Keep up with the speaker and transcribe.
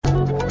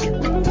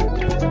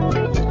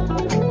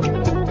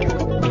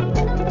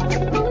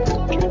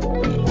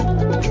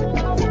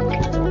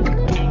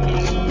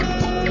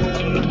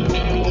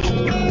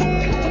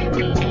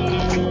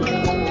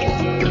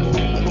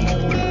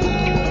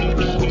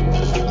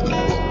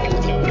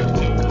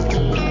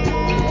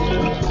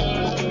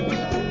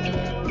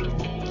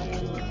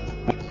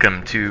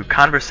Welcome to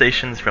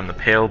Conversations from the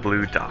Pale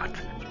Blue Dot.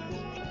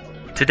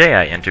 Today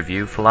I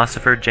interview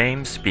philosopher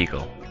James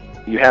Spiegel.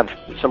 You have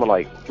someone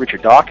like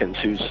Richard Dawkins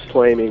who's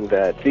claiming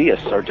that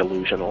theists are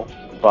delusional,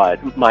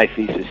 but my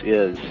thesis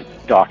is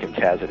Dawkins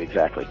has it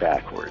exactly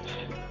backwards.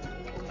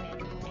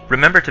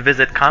 Remember to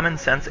visit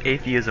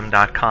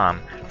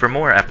commonsenseatheism.com for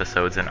more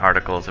episodes and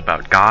articles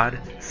about God,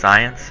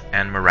 science,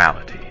 and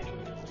morality.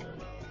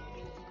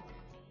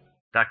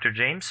 Dr.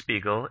 James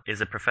Spiegel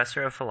is a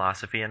professor of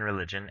philosophy and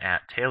religion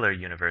at Taylor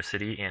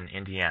University in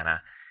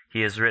Indiana.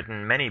 He has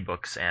written many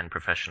books and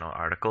professional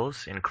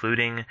articles,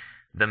 including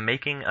The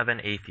Making of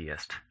an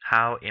Atheist,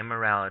 How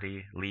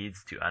Immorality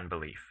Leads to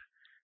Unbelief.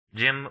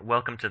 Jim,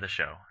 welcome to the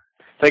show.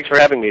 Thanks for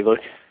having me, Luke.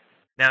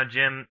 Now,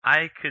 Jim,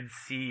 I could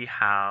see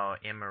how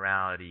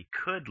immorality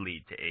could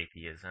lead to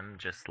atheism,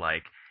 just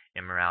like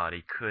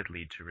immorality could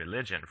lead to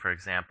religion. For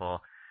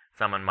example,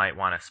 someone might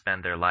want to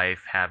spend their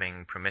life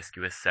having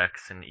promiscuous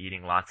sex and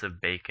eating lots of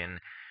bacon,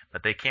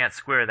 but they can't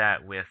square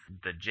that with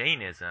the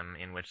Jainism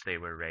in which they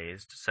were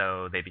raised,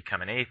 so they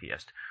become an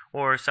atheist.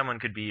 Or someone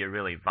could be a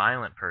really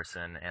violent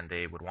person, and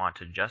they would want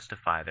to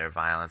justify their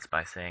violence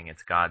by saying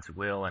it's God's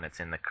will and it's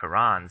in the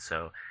Quran,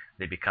 so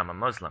they become a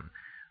Muslim.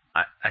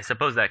 I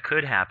suppose that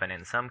could happen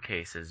in some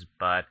cases,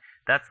 but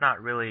that's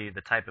not really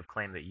the type of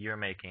claim that you're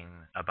making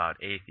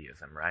about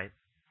atheism, right?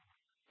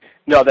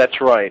 No,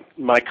 that's right.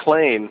 My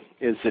claim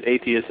is that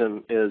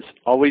atheism is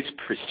always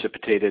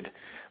precipitated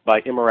by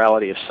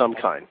immorality of some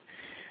kind,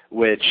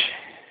 which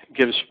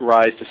gives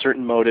rise to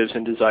certain motives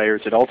and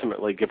desires that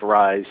ultimately give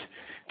rise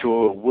to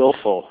a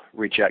willful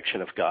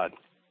rejection of God.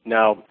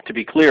 Now, to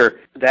be clear,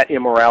 that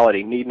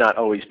immorality need not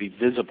always be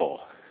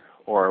visible,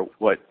 or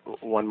what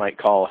one might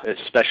call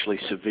especially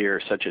severe,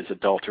 such as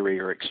adultery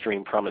or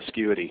extreme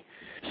promiscuity.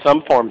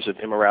 Some forms of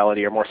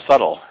immorality are more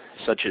subtle,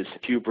 such as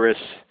hubris,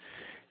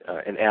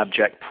 an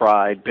abject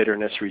pride,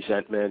 bitterness,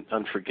 resentment,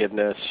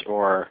 unforgiveness,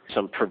 or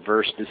some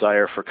perverse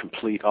desire for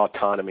complete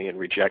autonomy and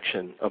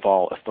rejection of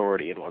all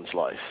authority in one's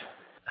life.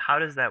 How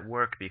does that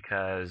work?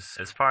 Because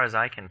as far as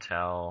I can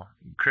tell,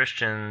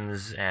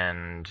 Christians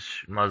and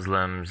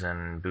Muslims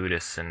and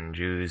Buddhists and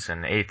Jews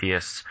and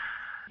atheists,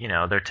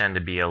 there tend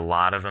to be a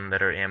lot of them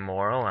that are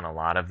immoral and a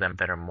lot of them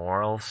that are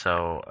moral.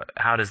 So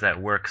how does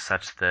that work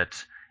such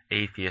that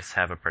atheists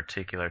have a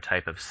particular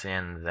type of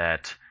sin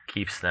that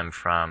keeps them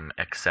from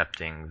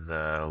accepting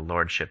the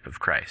lordship of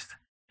Christ?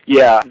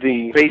 Yeah,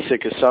 the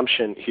basic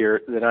assumption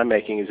here that I'm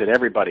making is that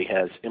everybody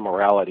has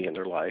immorality in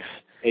their life.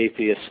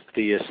 Atheists,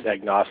 theists,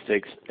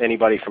 agnostics,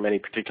 anybody from any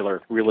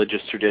particular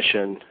religious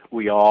tradition,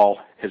 we all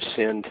have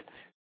sinned.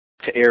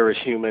 To err is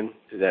human.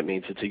 That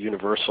means it's a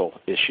universal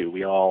issue.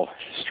 We all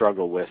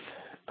struggle with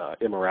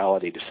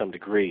immorality to some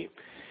degree.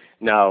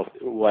 Now,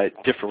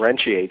 what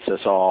differentiates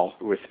us all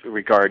with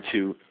regard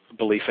to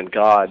belief in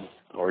God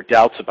or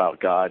doubts about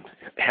God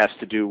has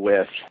to do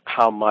with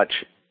how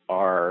much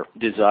our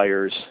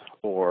desires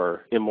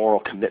or immoral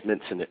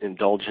commitments and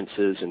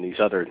indulgences and these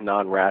other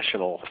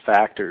non-rational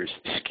factors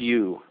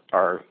skew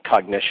our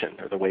cognition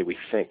or the way we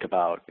think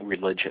about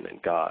religion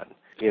and God.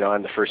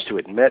 I'm the first to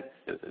admit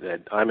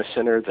that I'm a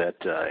sinner,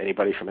 that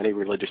anybody from any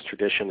religious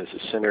tradition is a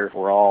sinner.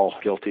 We're all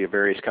guilty of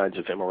various kinds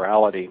of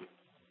immorality.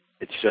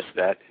 It's just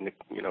that,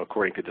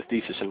 according to the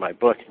thesis in my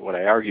book, what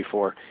I argue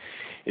for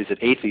is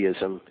that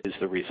atheism is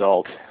the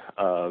result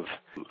of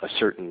a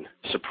certain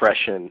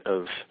suppression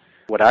of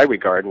what I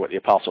regard, what the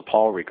Apostle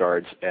Paul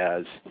regards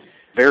as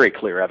very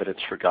clear evidence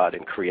for God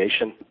in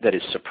creation that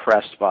is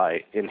suppressed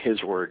by, in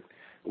his word,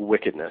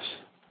 wickedness.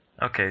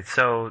 Okay,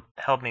 so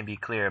help me be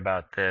clear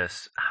about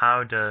this.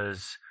 How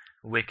does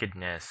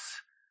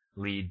wickedness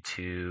lead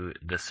to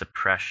the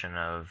suppression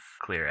of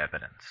clear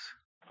evidence?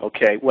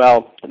 Okay,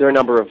 well, there are a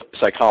number of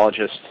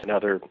psychologists and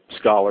other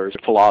scholars,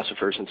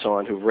 philosophers, and so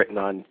on who've written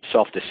on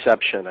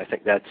self-deception. I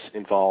think that's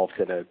involved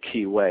in a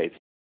key way.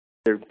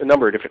 There are a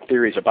number of different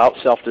theories about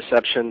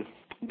self-deception.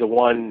 The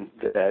one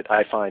that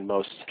I find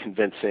most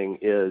convincing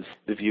is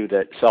the view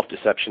that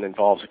self-deception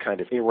involves a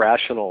kind of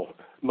irrational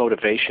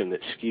motivation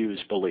that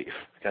skews belief,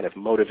 kind of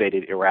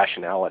motivated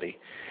irrationality.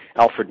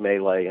 Alfred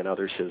Meillet and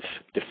others have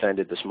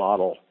defended this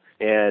model.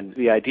 And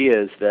the idea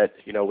is that,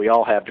 we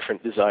all have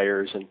different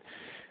desires and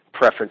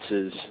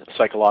preferences,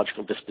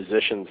 psychological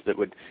dispositions that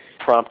would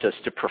prompt us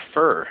to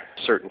prefer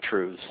certain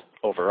truths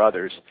over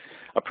others.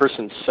 A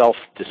person's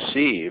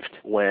self-deceived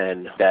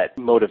when that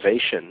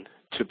motivation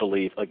to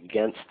believe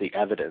against the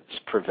evidence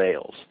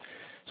prevails.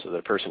 So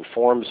the person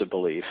forms a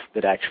belief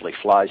that actually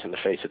flies in the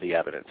face of the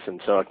evidence.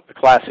 And so a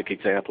classic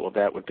example of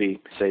that would be,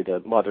 say, the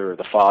mother or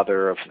the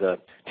father of the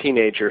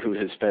teenager who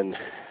has been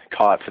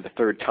caught for the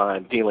third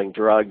time dealing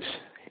drugs,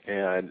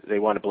 and they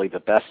want to believe the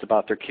best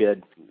about their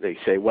kid. They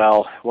say,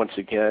 well, once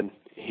again,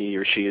 he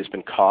or she has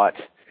been caught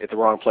at the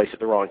wrong place at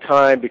the wrong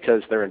time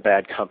because they're in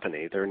bad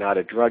company. They're not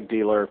a drug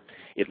dealer.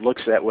 It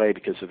looks that way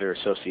because of their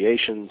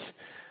associations,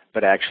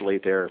 but actually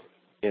they're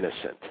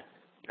innocent.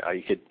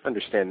 You could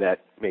understand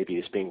that maybe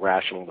as being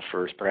rational the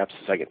first, perhaps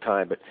the second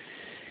time, but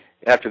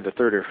after the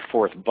third or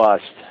fourth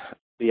bust,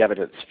 the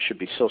evidence should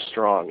be so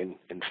strong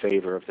in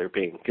favor of their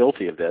being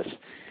guilty of this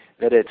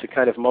that it's a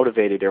kind of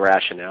motivated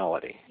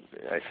irrationality.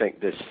 I think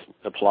this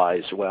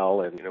applies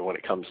well, and when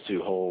it comes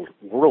to whole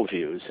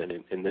worldviews,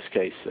 and in this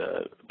case,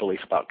 belief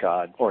about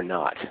God or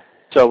not.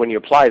 So when you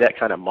apply that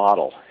kind of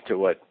model to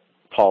what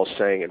Paul's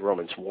saying in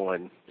Romans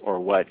 1, or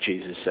what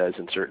Jesus says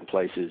in certain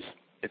places,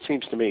 it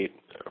seems to me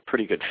a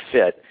pretty good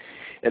fit.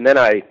 And then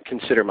I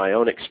consider my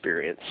own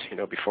experience.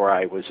 Before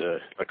I was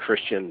a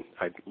Christian,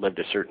 I lived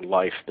a certain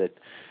life that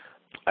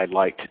I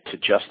liked to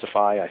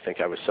justify. I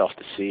think I was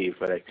self-deceived,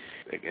 but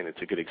again,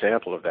 it's a good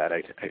example of that.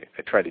 I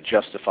tried to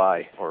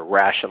justify or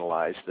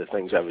rationalize the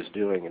things I was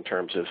doing in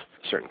terms of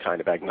a certain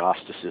kind of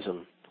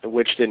agnosticism,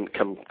 which didn't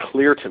come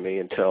clear to me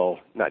until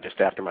not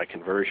just after my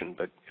conversion,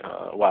 but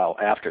a while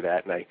after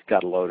that, and I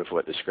got a load of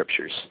what the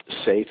Scriptures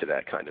say to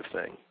that kind of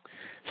thing.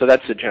 So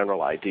that's the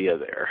general idea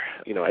there.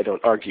 I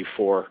don't argue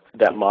for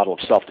that model of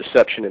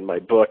self-deception in my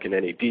book in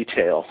any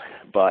detail,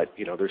 but,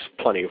 there's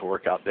plenty of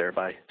work out there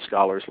by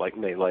scholars like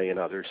Melee and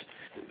others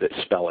that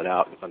spell it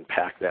out and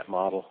unpack that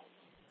model.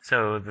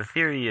 So the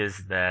theory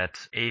is that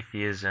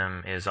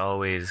atheism is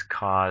always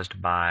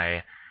caused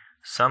by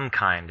some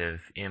kind of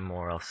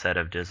immoral set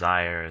of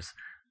desires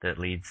that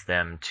leads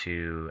them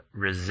to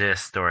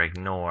resist or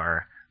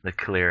ignore the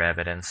clear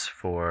evidence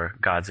for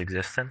God's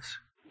existence?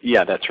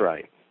 Yeah, that's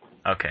right.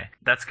 Okay,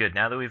 that's good.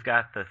 Now that we've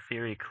got the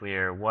theory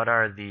clear, what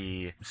are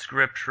the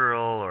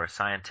scriptural or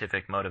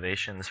scientific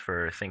motivations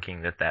for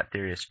thinking that that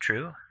theory is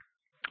true?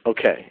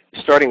 Okay,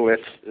 starting with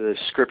the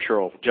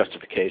scriptural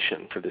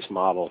justification for this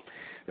model,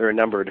 there are a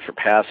number of different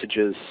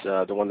passages.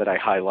 The one that I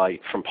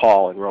highlight from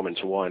Paul in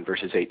Romans 1,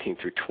 verses 18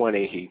 through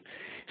 20, he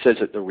says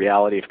that the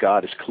reality of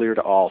God is clear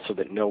to all so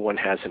that no one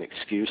has an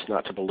excuse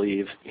not to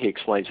believe. He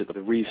explains that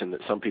the reason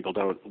that some people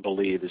don't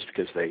believe is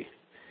because they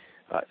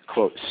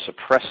quote,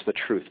 suppress the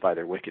truth by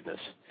their wickedness.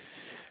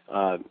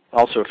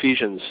 Also,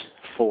 Ephesians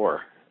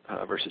 4,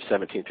 verses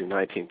 17 through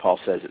 19, Paul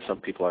says that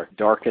some people are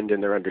darkened in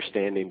their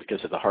understanding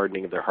because of the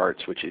hardening of their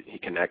hearts, which he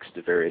connects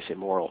to various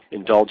immoral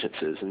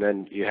indulgences. And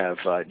then you have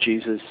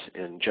Jesus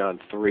in John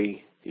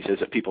 3. He says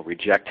that people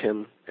reject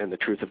him and the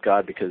truth of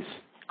God because,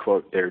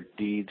 quote, their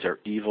deeds are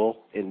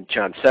evil. In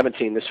John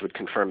 17, this would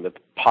confirm the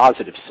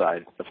positive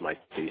side of my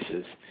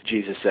thesis.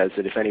 Jesus says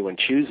that if anyone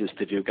chooses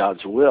to do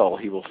God's will,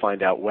 he will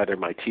find out whether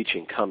my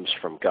teaching comes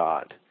from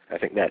God. I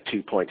think that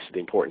too points to the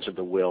importance of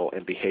the will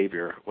and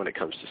behavior when it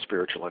comes to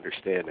spiritual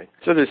understanding.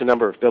 So there's a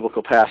number of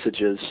biblical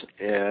passages,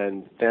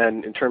 and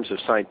then in terms of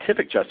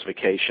scientific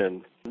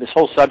justification, this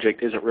whole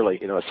subject isn't really,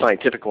 a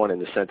scientific one in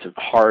the sense of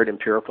hard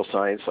empirical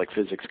science like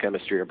physics,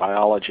 chemistry, or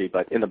biology,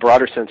 but in the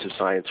broader sense of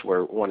science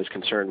where one is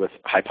concerned with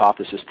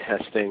hypothesis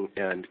testing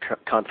and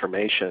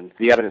confirmation,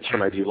 the evidence for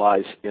my view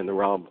lies in the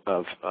realm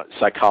of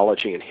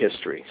psychology and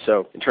history.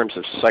 So in terms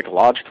of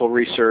psychological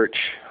research,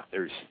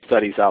 there's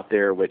studies out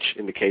there which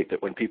indicate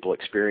that when people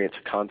experience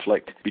a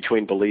conflict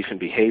between belief and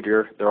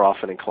behavior, they're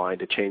often inclined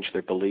to change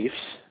their beliefs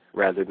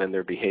rather than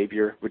their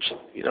behavior, which,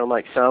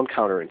 might sound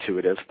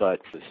counterintuitive,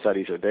 but the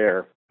studies are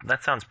there.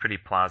 That sounds pretty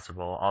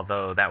plausible,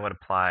 although that would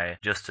apply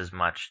just as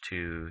much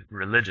to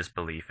religious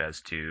belief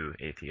as to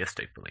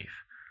atheistic belief.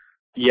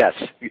 Yes,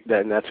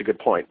 and that's a good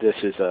point.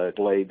 This is a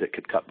blade that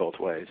could cut both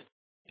ways.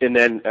 And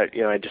then,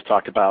 I just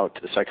talked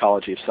about the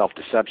psychology of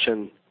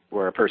self-deception,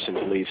 where a person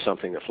believes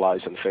something that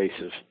flies in the face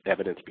of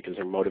evidence because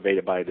they're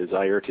motivated by a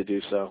desire to do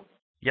so.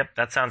 Yep,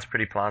 that sounds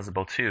pretty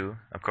plausible too.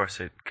 Of course,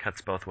 it cuts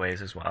both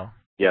ways as well.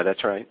 Yeah,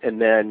 that's right.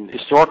 And then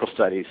historical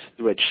studies,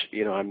 which,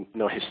 I'm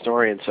no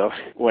historian, so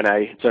when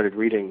I started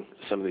reading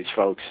some of these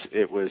folks,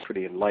 it was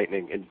pretty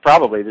enlightening. And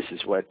probably this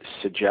is what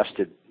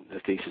suggested the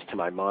thesis to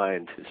my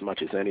mind as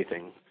much as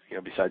anything,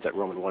 besides that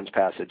Roman 1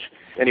 passage.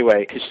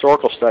 Anyway,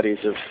 historical studies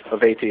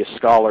of atheist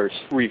scholars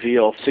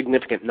reveal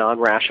significant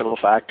non-rational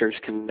factors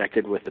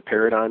connected with the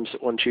paradigms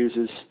that one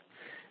chooses,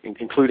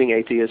 including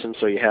atheism.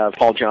 So you have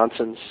Paul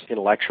Johnson's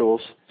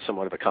Intellectuals,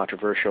 somewhat of a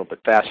controversial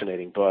but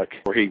fascinating book,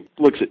 where he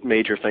looks at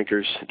major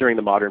thinkers during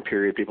the modern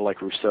period, people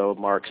like Rousseau,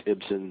 Marx,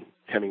 Ibsen,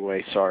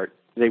 Hemingway, Sartre.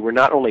 They were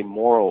not only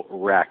moral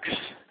wrecks,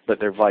 but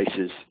their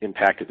vices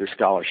impacted their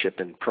scholarship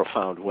in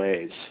profound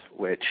ways,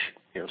 which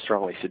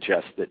strongly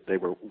suggests that they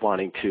were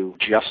wanting to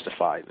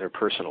justify their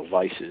personal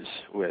vices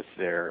with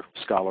their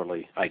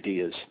scholarly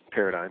ideas,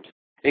 paradigms.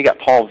 And you got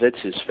Paul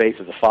Witz's Faith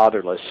of the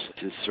Fatherless,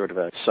 which is sort of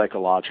a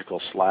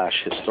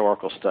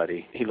psychological/historical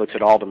study. He looks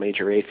at all the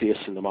major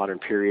atheists in the modern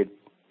period,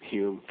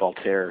 Hume,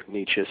 Voltaire,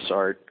 Nietzsche,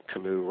 Sartre,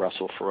 Camus,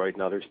 Russell, Freud,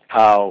 and others,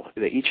 how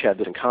they each had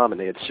this in common.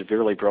 They had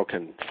severely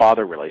broken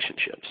father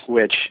relationships,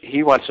 which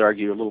he wants to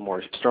argue a little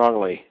more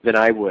strongly than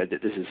I would,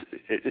 that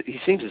he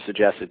seems to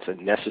suggest it's a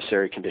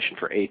necessary condition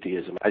for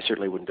atheism. I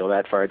certainly wouldn't go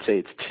that far. I'd say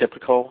it's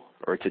typical,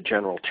 or it's a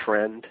general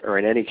trend, or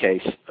in any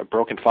case, a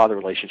broken father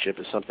relationship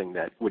is something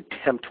that would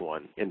tempt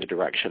one in the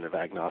direction of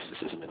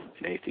agnosticism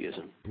and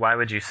atheism. Why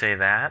would you say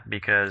that?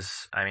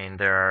 Because,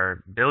 there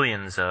are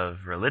billions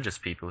of religious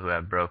people who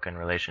have broken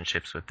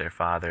relationships with their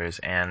fathers,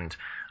 and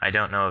I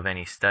don't know of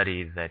any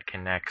study that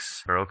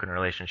connects broken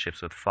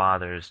relationships with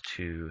fathers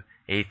to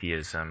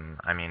atheism.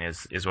 I mean,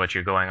 is what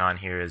you're going on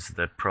here is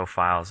the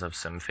profiles of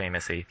some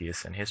famous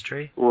atheists in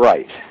history?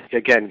 Right.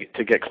 Again,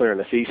 to get clear on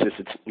the thesis,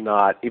 it's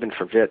not, even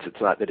for Witz,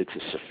 it's not that it's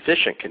a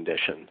sufficient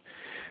condition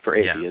for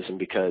atheism,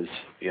 because,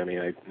 I mean,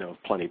 I know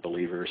plenty of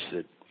believers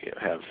that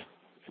have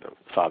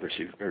fathers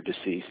who are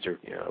deceased or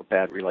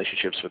bad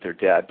relationships with their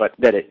dad, but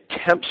that it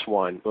tempts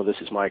one. Well, this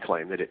is my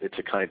claim, that it's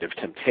a kind of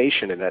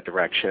temptation in that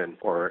direction,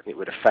 or it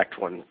would affect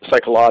one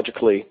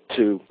psychologically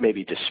to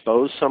maybe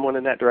dispose someone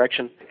in that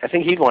direction. I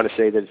think he'd want to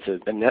say that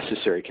it's a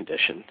necessary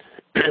condition,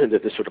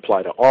 that this would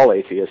apply to all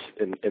atheists,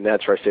 and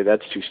that's where I say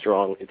that's too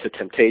strong. It's a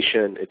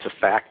temptation, it's a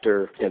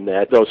factor, and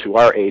that those who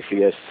are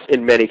atheists,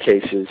 in many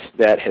cases,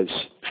 that has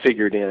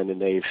figured in,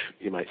 and they've,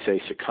 you might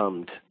say,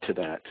 succumbed to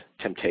that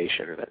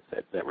temptation or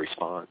that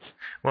response.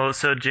 Well,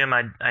 so Jim,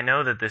 I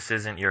know that this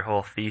isn't your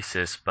whole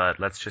thesis, but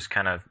let's just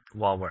kind of,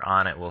 while we're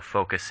on it, we'll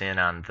focus in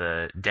on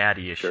the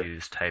daddy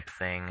issues type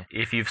thing.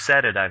 If you've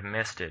said it, I've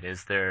missed it.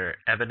 Is there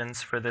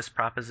evidence for this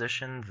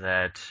proposition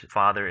that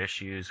father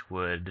issues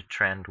would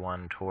trend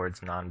one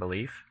towards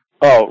non-belief?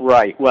 Oh,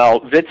 right.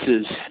 Well,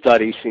 Witz's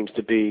study seems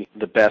to be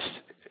the best,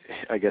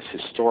 I guess,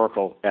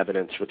 historical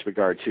evidence with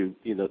regard to,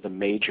 the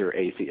major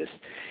atheists.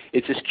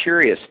 It's just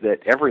curious that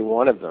every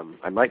one of them,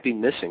 I might be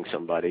missing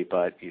somebody,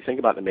 but you think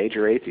about the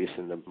major atheists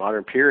in the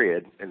modern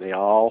period, and they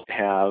all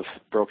have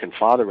broken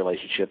father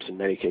relationships. In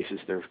many cases,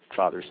 their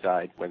fathers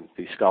died when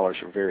these scholars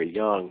were very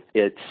young.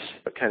 It's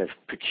a kind of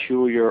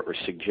peculiar or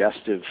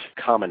suggestive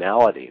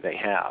commonality they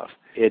have.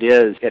 It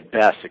is, at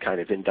best, a kind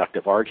of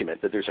inductive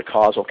argument that there's a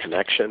causal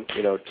connection.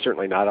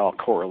 Certainly not all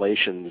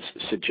correlations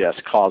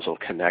suggest causal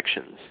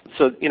connections.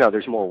 So,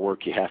 there's more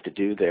work you have to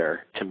do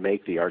there to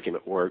make the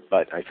argument work.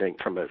 But I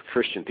think from a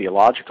Christian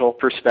theological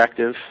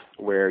perspective,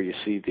 where you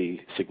see the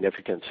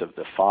significance of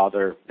the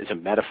Father as a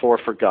metaphor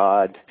for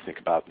God, think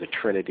about the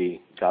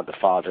Trinity, God the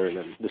Father, and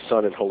then the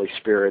Son and Holy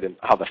Spirit, and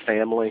how the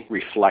family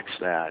reflects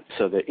that.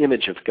 So the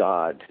image of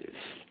God is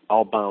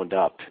all bound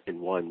up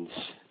in one's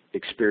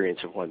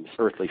experience of one's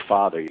earthly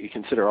father. You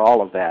consider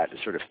all of that as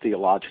sort of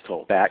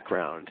theological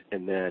background,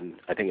 and then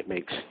I think it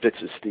makes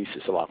Witz's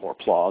thesis a lot more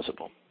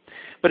plausible.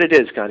 But it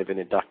is kind of an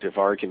inductive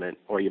argument,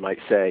 or you might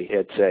say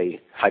it's a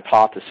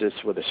hypothesis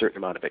with a certain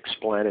amount of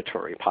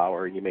explanatory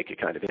power, and you make a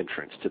kind of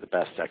inference to the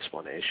best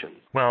explanation.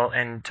 Well,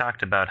 and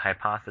talked about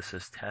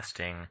hypothesis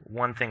testing.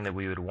 One thing that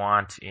we would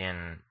want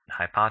in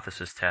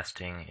hypothesis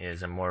testing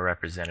is a more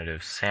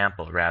representative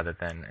sample rather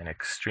than an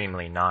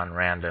extremely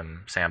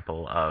non-random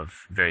sample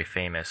of very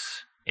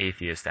famous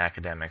atheist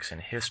academics in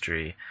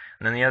history.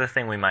 And then the other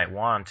thing we might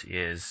want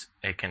is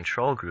a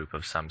control group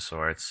of some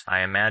sorts.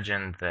 I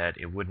imagine that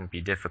it wouldn't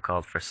be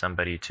difficult for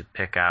somebody to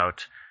pick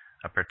out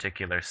a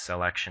particular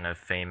selection of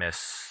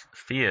famous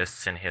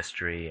theists in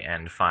history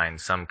and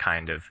find some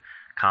kind of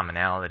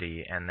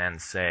commonality and then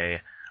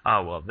say,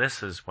 oh, well,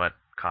 this is what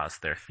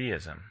caused their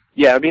theism.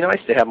 Yeah, it'd be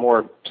nice to have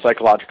more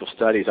psychological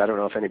studies. I don't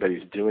know if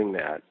anybody's doing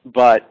that.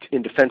 But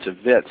in defense of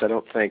Witz, I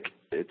don't think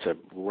it's a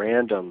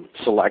random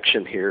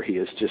selection here. He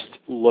has just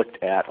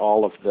looked at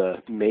all of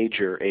the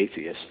major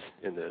atheists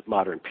in the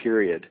modern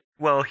period.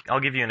 Well,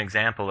 I'll give you an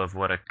example of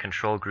what a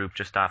control group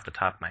just off the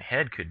top of my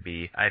head could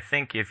be. I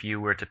think if you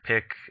were to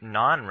pick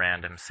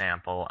non-random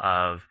sample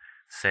of,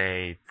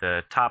 say,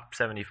 the top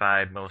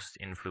 75 most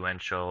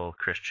influential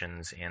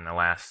Christians in the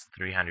last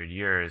 300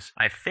 years,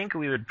 I think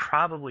we would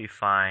probably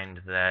find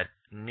that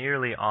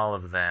nearly all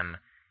of them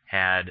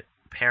had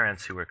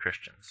parents who were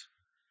Christians.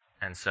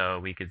 And so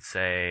we could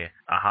say,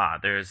 aha,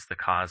 there's the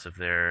cause of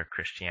their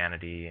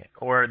Christianity.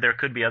 Or there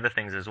could be other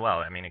things as well.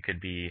 I mean, it could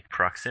be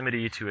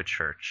proximity to a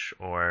church,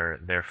 or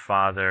their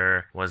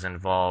father was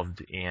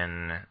involved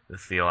in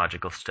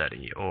theological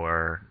study,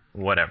 or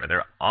whatever. There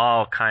are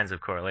all kinds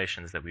of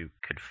correlations that we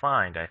could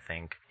find, I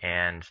think.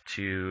 And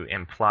to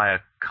imply a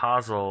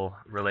causal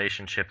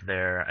relationship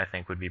there, I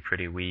think would be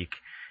pretty weak.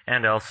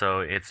 And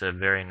also, it's a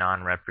very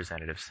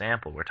non-representative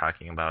sample. We're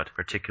talking about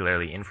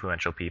particularly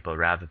influential people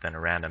rather than a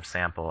random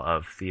sample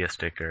of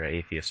theistic or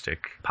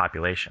atheistic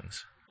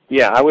populations.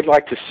 Yeah, I would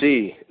like to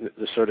see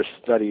the sort of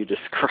study you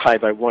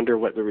describe. I wonder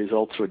what the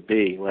results would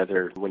be,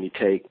 whether when you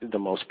take the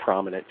most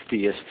prominent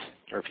theists,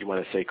 or if you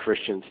want to say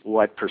Christians,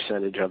 what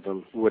percentage of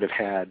them would have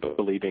had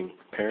believing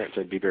parents.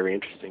 That'd be very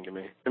interesting to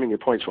me. I mean, your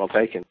point's well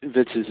taken.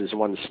 Witz's is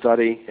one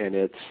study, and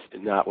it's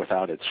not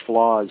without its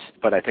flaws,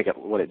 but I think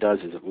what it does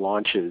is it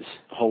launches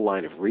a whole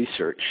line of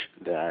research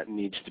that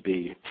needs to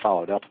be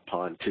followed up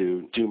upon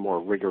to do more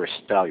rigorous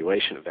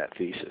evaluation of that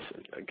thesis.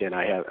 And again,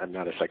 I'm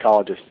not a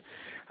psychologist.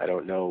 I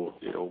don't know,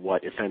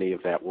 what, if any,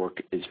 of that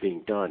work is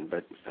being done,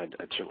 but I'd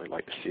certainly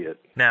like to see it.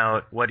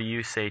 Now, what do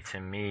you say to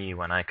me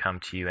when I come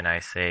to you and I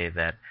say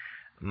that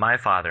my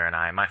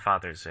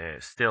father's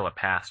still a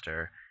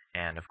pastor,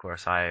 and of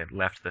course I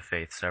left the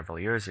faith several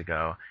years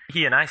ago.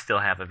 He and I still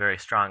have a very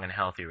strong and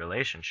healthy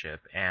relationship,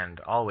 and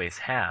always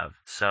have.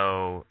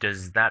 So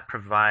does that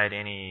provide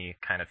any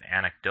kind of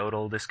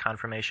anecdotal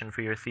disconfirmation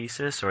for your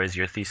thesis, or is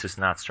your thesis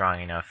not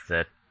strong enough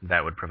that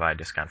that would provide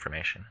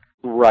disconfirmation.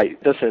 Right.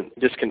 It doesn't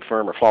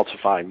disconfirm or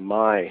falsify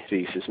my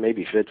thesis,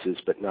 maybe Fitz's,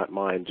 but not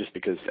mine, just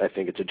because I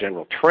think it's a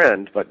general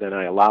trend, but then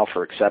I allow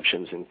for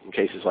exceptions in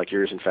cases like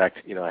yours. In fact,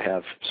 I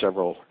have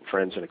several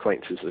friends and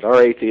acquaintances that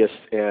are atheists,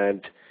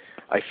 and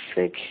I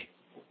think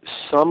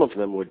some of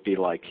them would be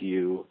like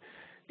you.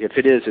 If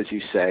it is, as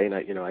you say, and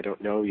I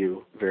don't know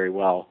you very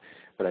well,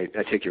 but I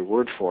take your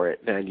word for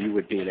it, then you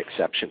would be an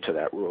exception to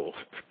that rule,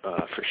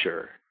 for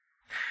sure.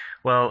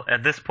 Well,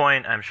 at this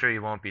point, I'm sure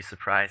you won't be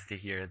surprised to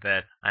hear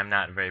that I'm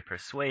not very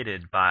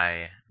persuaded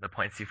by the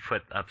points you've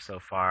put up so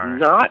far.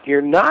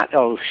 You're not?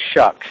 Oh,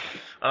 shucks.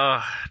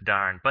 Oh,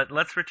 darn. But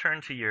let's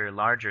return to your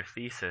larger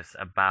thesis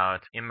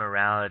about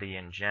immorality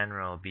in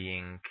general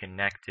being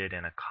connected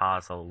in a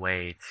causal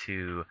way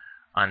to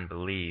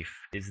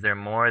unbelief. Is there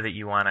more that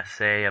you want to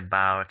say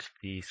about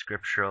the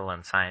scriptural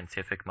and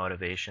scientific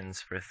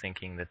motivations for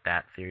thinking that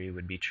that theory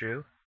would be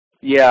true?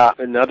 Yeah,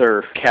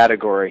 another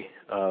category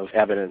of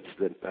evidence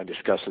that I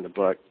discuss in the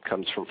book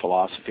comes from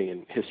philosophy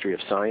and history of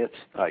science.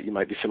 You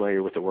might be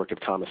familiar with the work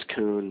of Thomas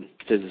Kuhn,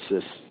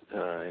 physicist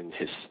and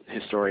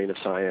historian of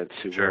science,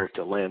 who Sure. wrote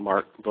a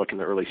landmark book in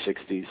the early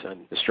 60s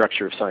on the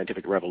structure of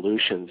scientific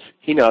revolutions.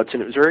 He notes,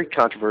 and it was very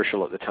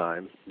controversial at the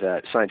time,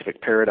 that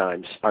scientific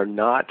paradigms are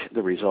not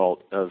the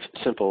result of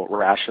simple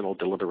rational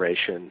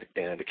deliberation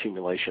and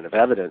accumulation of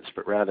evidence,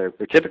 but rather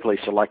they're typically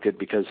selected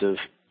because of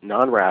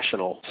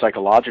non-rational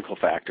psychological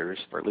factors,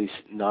 or at least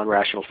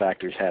non-rational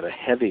factors have a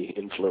heavy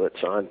influence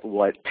on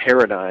what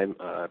paradigm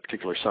a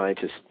particular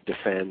scientist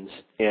defends.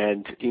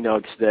 And he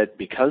notes that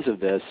because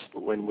of this,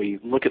 when we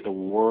look at the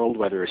world,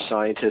 whether as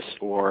scientists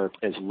or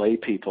as lay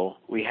people,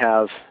 we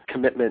have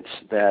commitments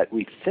that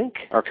we think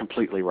are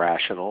completely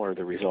rational or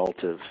the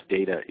result of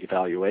data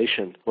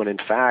evaluation, when in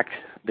fact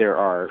there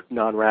are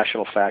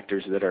non-rational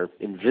factors that are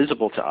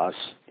invisible to us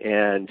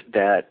and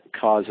that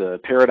cause a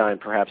paradigm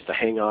perhaps to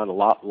hang on a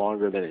lot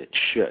longer than it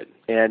should.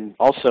 And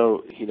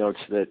also, he notes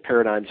that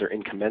paradigms are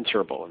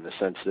incommensurable in the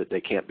sense that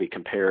they can't be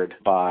compared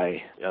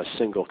by a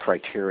single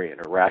criterion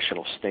or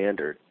rational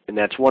standard. And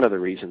that's one of the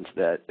reasons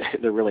that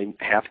there really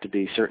have to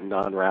be certain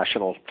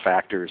non-rational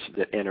factors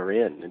that enter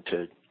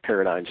into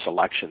paradigm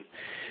selection.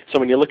 So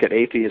when you look at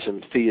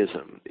atheism,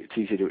 theism, it's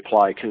easy to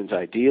apply Kuhn's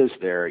ideas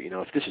there.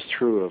 If this is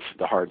true of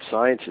the hard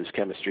sciences,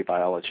 chemistry,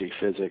 biology,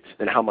 physics,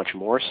 then how much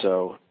more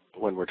so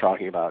when we're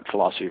talking about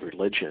philosophy of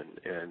religion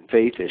and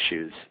faith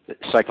issues?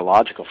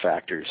 Psychological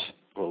factors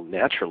will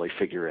naturally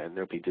figure in.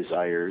 There'll be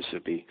desires,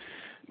 there'll be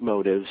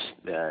motives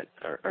that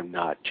are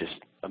not just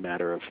a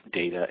matter of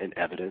data and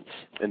evidence,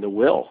 and the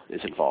will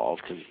is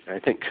involved. And I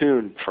think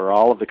Kuhn, for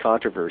all of the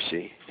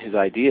controversy, his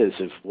ideas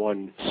have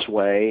won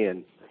sway,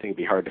 and I think it'd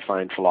be hard to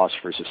find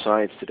philosophers of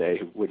science today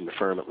who wouldn't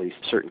affirm at least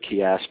certain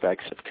key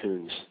aspects of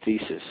Kuhn's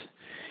thesis.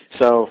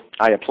 So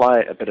I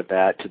apply a bit of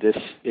that to this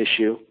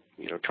issue,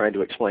 trying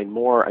to explain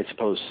more, I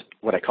suppose,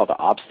 what I call the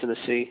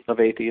obstinacy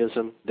of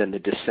atheism than the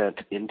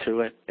descent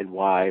into it, and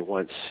why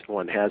once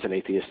one has an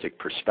atheistic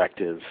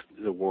perspective,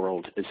 the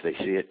world as they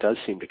see it does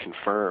seem to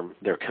confirm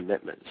their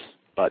commitments.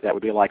 But that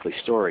would be a likely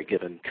story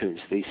given Kuhn's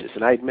thesis.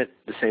 And I admit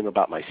the same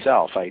about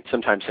myself. I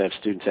sometimes have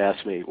students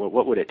ask me, well,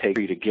 what would it take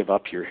for you to give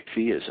up your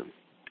theism?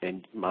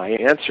 And my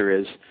answer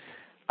is,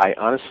 I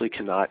honestly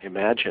cannot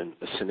imagine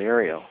a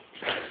scenario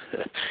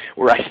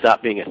where I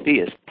stop being a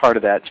theist. Part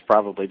of that's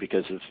probably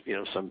because of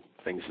some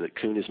things that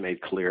Kuhn has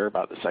made clear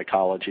about the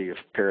psychology of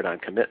paradigm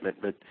commitment,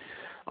 but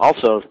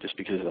also just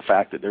because of the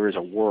fact that there is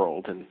a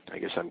world, and I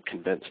guess I'm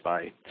convinced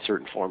by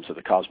certain forms of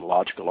the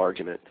cosmological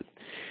argument that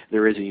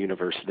there is a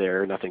universe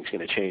there, nothing's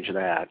going to change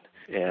that,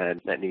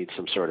 and that needs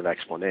some sort of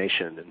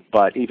explanation.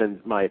 But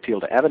even my appeal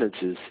to evidence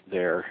is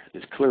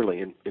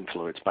clearly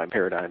influenced by a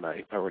paradigm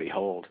I already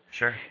hold.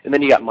 Sure. And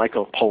then you got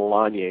Michael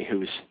Polanyi,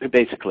 who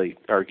basically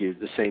argued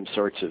the same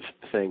sorts of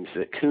things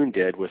that Kuhn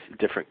did with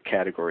different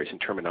categories and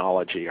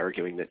terminology,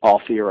 arguing that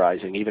all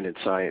theorizing, even in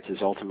science, is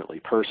ultimately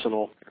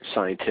personal.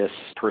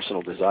 Scientists'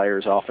 personal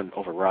desires often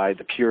override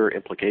the pure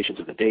implications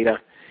of the data.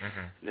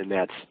 Mm-hmm. And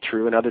that's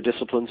true in other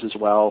disciplines as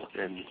well,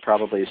 and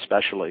probably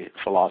especially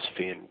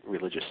philosophy and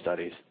religious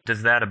studies.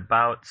 Does that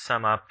about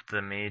sum up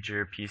the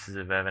major pieces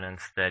of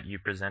evidence that you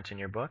present in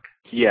your book?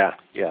 Yeah.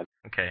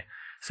 Okay.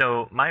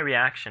 So my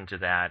reaction to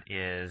that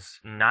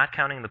is, not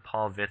counting the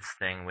Paul Vitz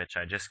thing, which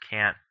I just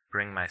can't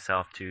bring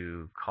myself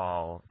to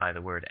call by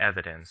the word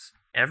evidence,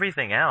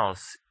 everything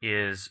else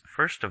is,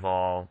 first of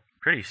all,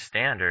 pretty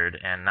standard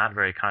and not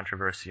very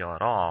controversial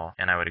at all,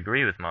 and I would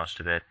agree with most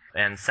of it.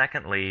 And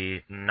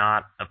secondly,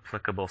 not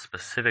applicable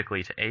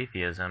specifically to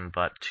atheism,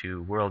 but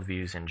to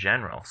worldviews in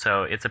general.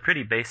 So it's a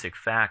pretty basic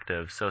fact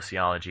of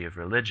sociology of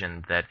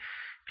religion that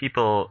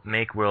people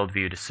make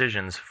worldview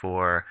decisions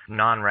for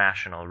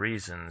non-rational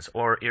reasons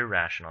or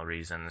irrational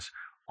reasons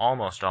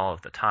almost all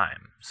of the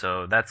time.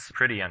 So that's a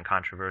pretty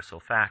uncontroversial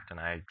fact, and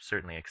I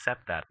certainly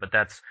accept that. But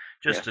that's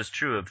just as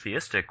true of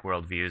theistic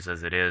worldviews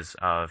as it is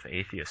of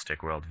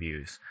atheistic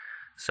worldviews.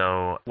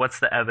 So what's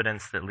the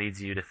evidence that leads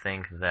you to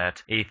think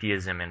that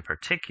atheism in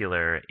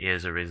particular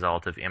is a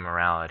result of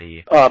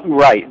immorality?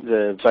 Right.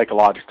 The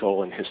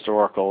psychological and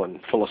historical and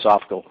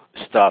philosophical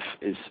stuff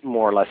is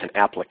more or less an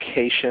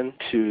application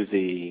to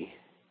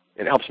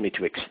it helps me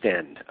to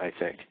extend, I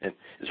think, and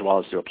as well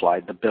as to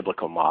apply the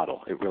biblical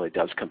model. It really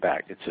does come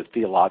back. It's a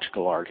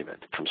theological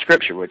argument from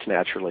Scripture, which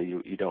naturally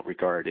you don't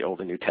regard the Old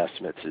and New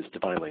Testaments as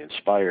divinely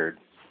inspired.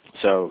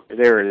 So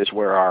there it is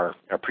where our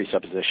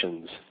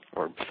presuppositions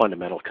or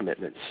fundamental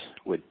commitments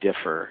would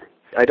differ.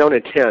 I don't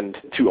intend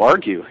to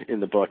argue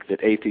in the book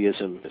that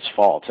atheism is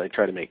false. I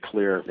try to make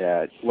clear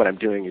that what I'm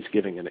doing is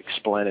giving an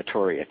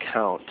explanatory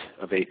account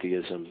of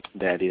atheism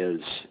that is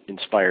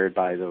inspired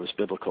by those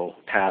biblical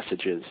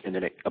passages and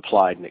then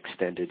applied and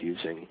extended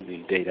using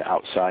the data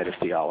outside of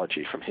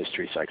theology from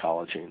history,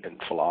 psychology, and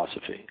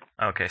philosophy.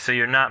 Okay, so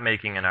you're not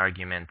making an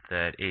argument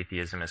that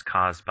atheism is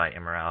caused by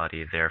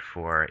immorality,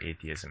 therefore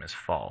atheism is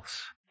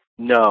false.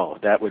 No,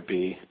 that would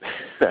be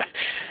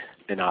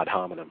an ad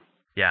hominem.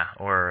 Yeah,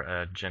 or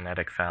a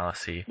genetic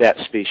fallacy. That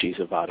species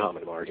of ad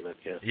hominem argument,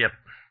 yeah. Yep.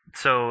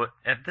 So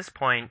at this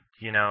point,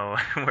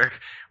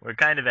 we're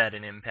kind of at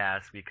an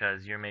impasse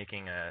because you're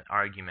making an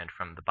argument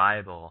from the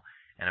Bible,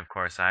 and of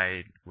course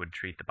I would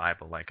treat the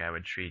Bible like I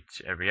would treat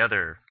every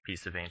other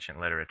piece of ancient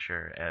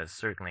literature as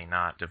certainly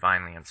not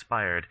divinely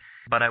inspired.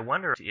 But I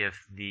wonder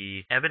if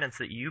the evidence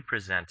that you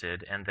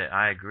presented and that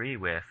I agree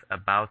with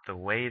about the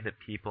way that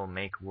people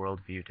make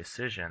worldview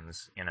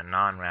decisions in a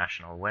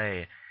non-rational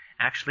way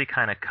actually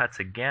kind of cuts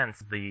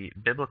against the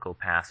biblical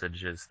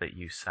passages that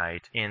you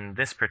cite in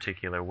this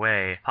particular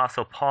way.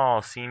 Apostle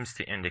Paul seems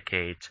to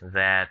indicate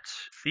that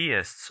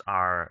theists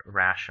are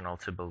rational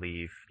to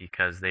believe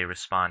because they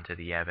respond to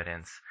the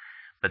evidence,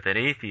 but that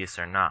atheists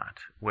are not,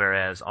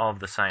 whereas all of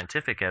the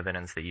scientific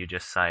evidence that you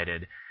just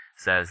cited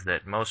says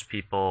that most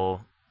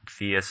people,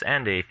 theists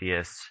and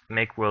atheists,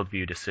 make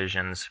worldview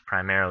decisions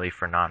primarily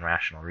for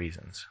non-rational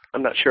reasons.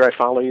 I'm not sure I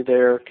follow you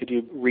there. Could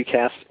you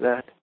recast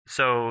that?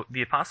 So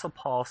the Apostle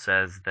Paul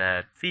says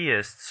that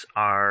theists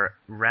are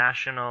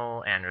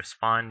rational and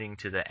responding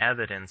to the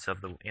evidence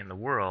in the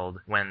world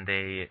when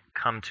they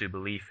come to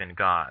belief in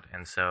God.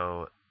 And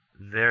so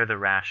they're the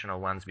rational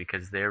ones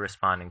because they're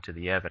responding to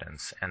the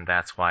evidence, and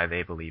that's why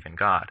they believe in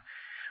God.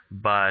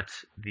 But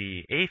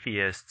the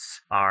atheists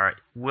are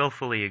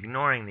willfully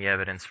ignoring the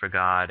evidence for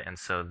God, and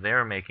so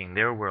they're making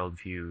their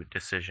worldview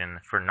decision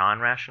for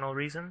non-rational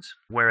reasons.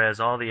 Whereas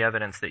all the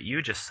evidence that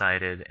you just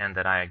cited and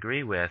that I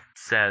agree with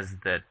says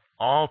that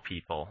all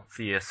people,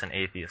 theists and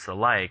atheists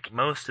alike,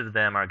 most of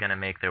them are going to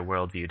make their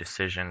worldview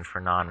decision for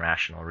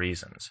non-rational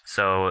reasons.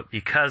 So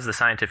because the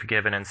scientific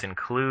evidence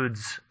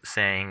includes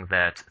saying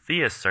that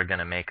theists are going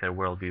to make their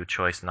worldview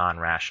choice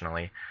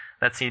non-rationally,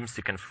 that seems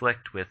to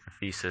conflict with the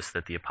thesis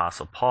that the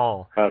Apostle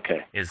Paul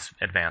is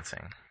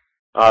advancing.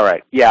 All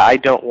right. Yeah, I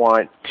don't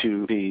want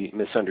to be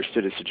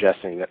misunderstood as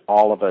suggesting that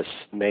all of us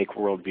make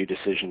worldview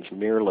decisions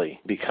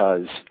merely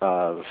because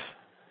of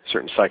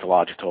certain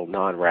psychological,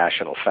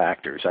 non-rational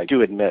factors. I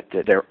do admit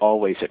that they're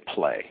always at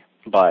play,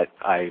 but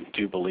I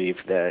do believe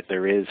that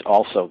there is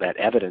also that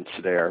evidence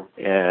there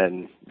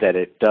and that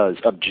it does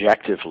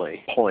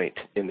objectively point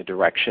in the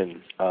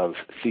direction of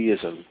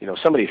theism. You know,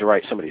 somebody's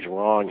right, somebody's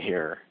wrong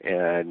here,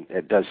 and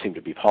it does seem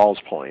to be Paul's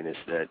point, is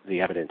that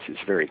the evidence is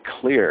very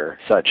clear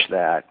such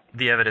that...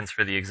 The evidence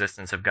for the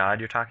existence of God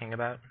you're talking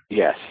about?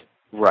 Yes.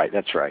 Right,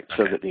 that's right. Okay.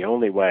 So that the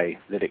only way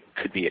that it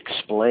could be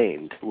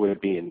explained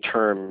would be in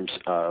terms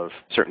of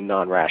certain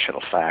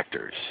non-rational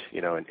factors,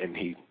 and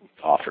he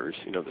offers,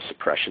 the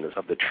suppression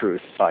of the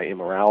truth by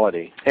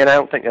immorality. And I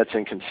don't think that's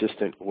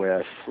inconsistent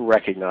with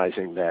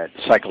recognizing that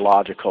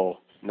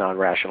psychological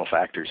non-rational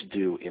factors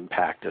do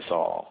impact us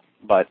all.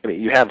 But I mean,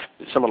 you have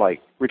someone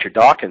like Richard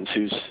Dawkins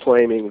who's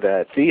claiming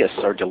that theists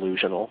are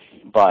delusional,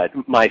 but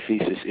my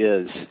thesis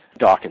is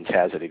Dawkins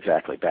has it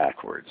exactly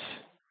backwards.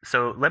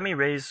 So let me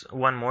raise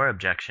one more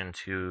objection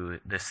to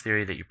this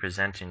theory that you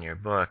present in your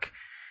book,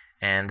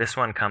 and this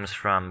one comes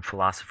from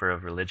philosopher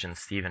of religion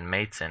Stephen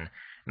Maitzen.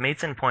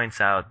 Maitzen points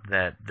out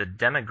that the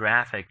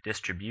demographic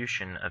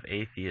distribution of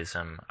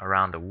atheism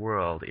around the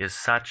world is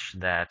such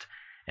that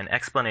an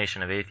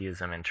explanation of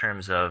atheism in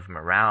terms of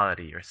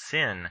morality or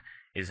sin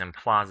is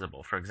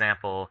implausible. For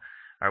example,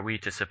 are we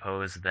to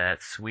suppose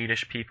that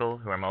Swedish people,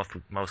 who are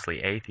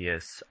mostly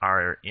atheists,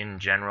 are in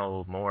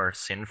general more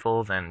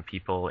sinful than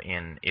people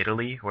in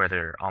Italy, where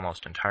they're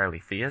almost entirely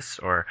theists?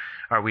 Or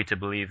are we to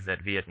believe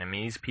that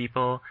Vietnamese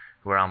people,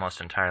 who are almost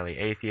entirely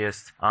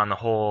atheists, on the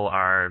whole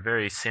are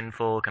very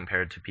sinful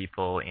compared to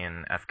people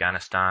in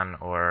Afghanistan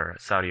or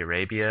Saudi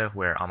Arabia,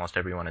 where almost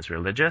everyone is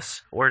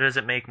religious? Or does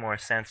it make more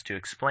sense to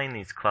explain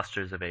these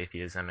clusters of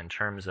atheism in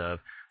terms of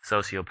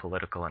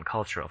socio-political and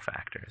cultural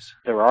factors?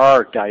 There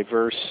are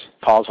diverse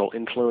causal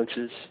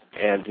influences,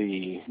 and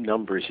the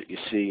numbers that you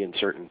see in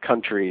certain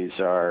countries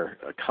are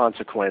a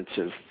consequence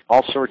of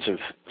all sorts of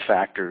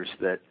factors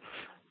that,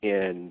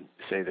 in,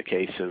 say, the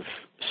case of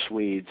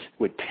Swedes,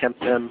 would tempt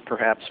them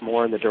perhaps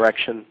more in the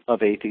direction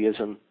of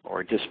atheism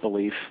or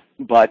disbelief.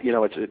 But,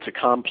 it's a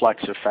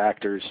complex of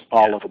factors,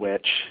 all of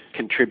which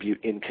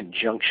contribute in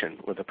conjunction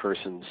with a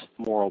person's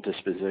moral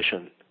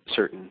disposition,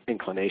 certain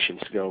inclinations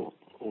to go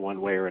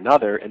one way or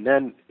another, and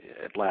then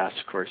at last,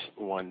 of course,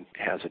 one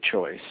has a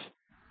choice.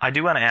 I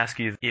do want to ask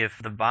you if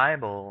the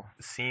Bible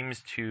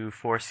seems to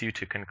force you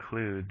to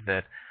conclude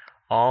that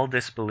all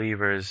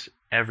disbelievers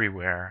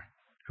everywhere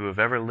who have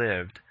ever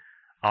lived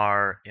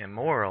are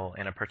immoral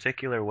in a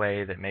particular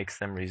way that makes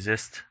them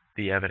resist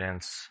the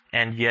evidence,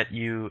 and yet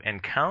you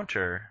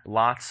encounter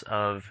lots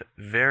of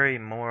very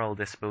moral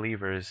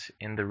disbelievers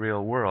in the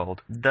real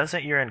world.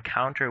 Doesn't your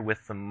encounter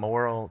with the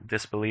moral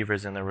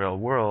disbelievers in the real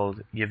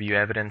world give you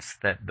evidence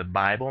that the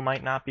Bible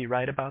might not be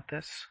right about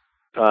this?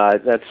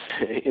 That's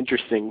an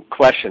interesting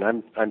question.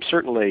 I'm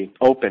certainly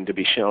open to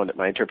be shown that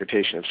my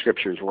interpretation of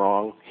Scripture is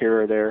wrong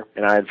here or there,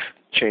 and I've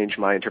changed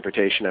my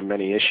interpretation on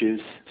many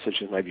issues,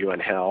 such as my view on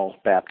hell,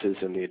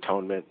 baptism, the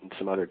atonement, and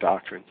some other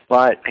doctrines.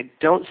 But I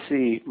don't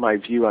see my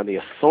view on the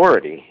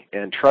authority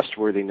and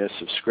trustworthiness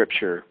of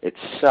Scripture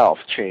itself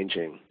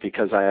changing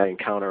because I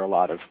encounter a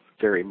lot of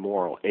very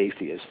moral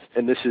atheists.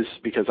 And this is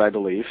because I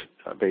believe,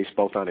 based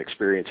both on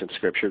experience and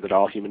Scripture, that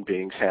all human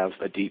beings have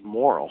a deep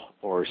moral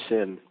or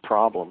sin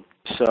problem.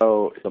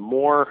 So the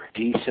more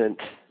decent,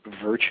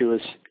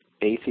 virtuous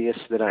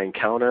atheists that I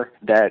encounter,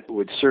 that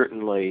would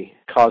certainly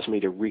cause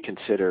me to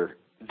reconsider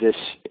this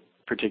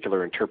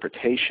particular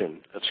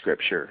interpretation of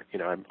Scripture.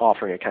 I'm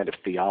offering a kind of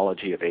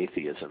theology of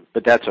atheism.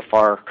 But that's a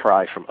far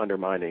cry from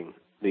undermining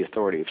the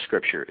authority of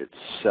Scripture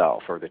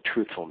itself or the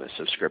truthfulness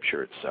of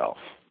Scripture itself.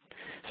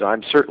 So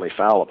I'm certainly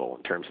fallible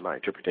in terms of my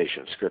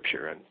interpretation of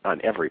Scripture, and on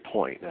every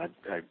point.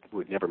 I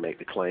would never make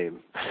the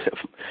claim of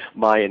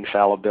my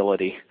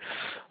infallibility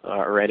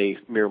or any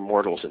mere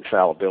mortal's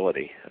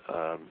infallibility.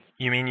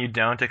 You mean you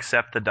don't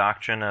accept the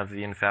doctrine of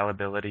the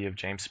infallibility of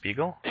James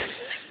Spiegel?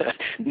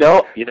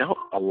 No,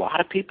 a lot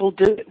of people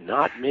do,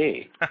 not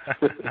me.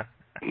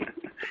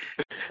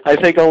 I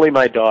think only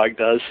my dog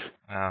does.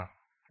 Oh.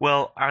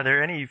 Well, are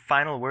there any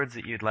final words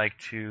that you'd like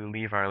to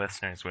leave our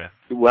listeners with?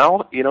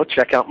 Well,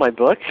 check out my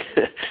book.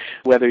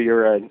 Whether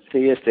you're a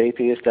theist,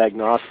 atheist,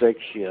 agnostic,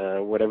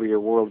 whatever your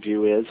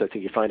worldview is, I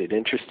think you find it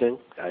interesting.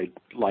 I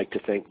like to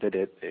think that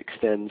it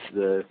extends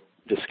the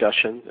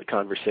discussion, the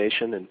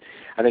conversation, and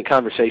I think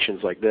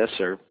conversations like this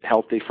are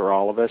healthy for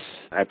all of us.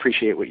 I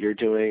appreciate what you're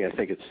doing. I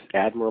think it's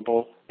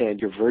admirable,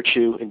 and your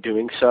virtue in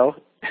doing so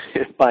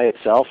by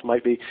itself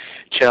might be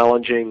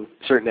challenging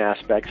certain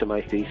aspects of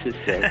my thesis,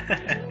 so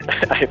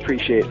I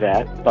appreciate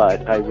that,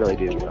 but I really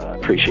do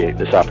appreciate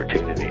this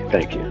opportunity.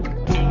 Thank you.